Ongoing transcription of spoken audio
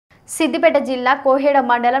సిద్దిపేట జిల్లా కోహెడ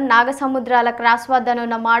మండలం నాగసముద్రాల క్రాస్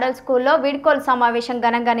వద్దనున్న మోడల్ స్కూల్లో వీడ్కోలు సమావేశం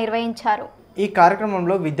ఘనంగా నిర్వహించారు. ఈ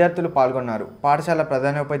కార్యక్రమంలో విద్యార్థులు పాల్గొన్నారు. పాఠశాల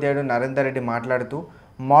ప్రధానోపాధ్యాయుడు నరేందర్ రెడ్డి మాట్లాడుతూ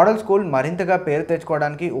మోడల్ స్కూల్ మరింతగా పేరు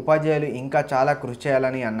తెచ్చుకోవడానికి ఉపాధ్యాయులు ఇంకా చాలా కృషి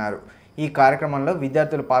చేయాలని అన్నారు. ఈ కార్యక్రమంలో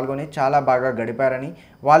విద్యార్థులు పాల్గొని చాలా బాగా గడిపారని,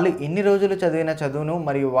 వాళ్ళు ఇన్ని రోజులు చదివిన చదువును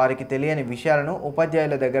మరియు వారికి తెలియని విషయాలను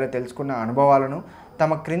ఉపాధ్యాయుల దగ్గర తెలుసుకున్న అనుభవాలను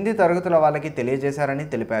తమ క్రింది తరగతుల వాళ్ళకి తెలియజేశారని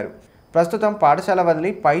తెలిపారు. ప్రస్తుతం పాఠశాల వదిలి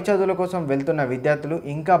పై చదువుల కోసం వెళ్తున్న విద్యార్థులు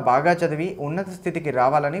ఇంకా బాగా చదివి ఉన్నత స్థితికి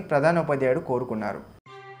రావాలని ప్రధానోపాధ్యాయుడు కోరుకున్నారు.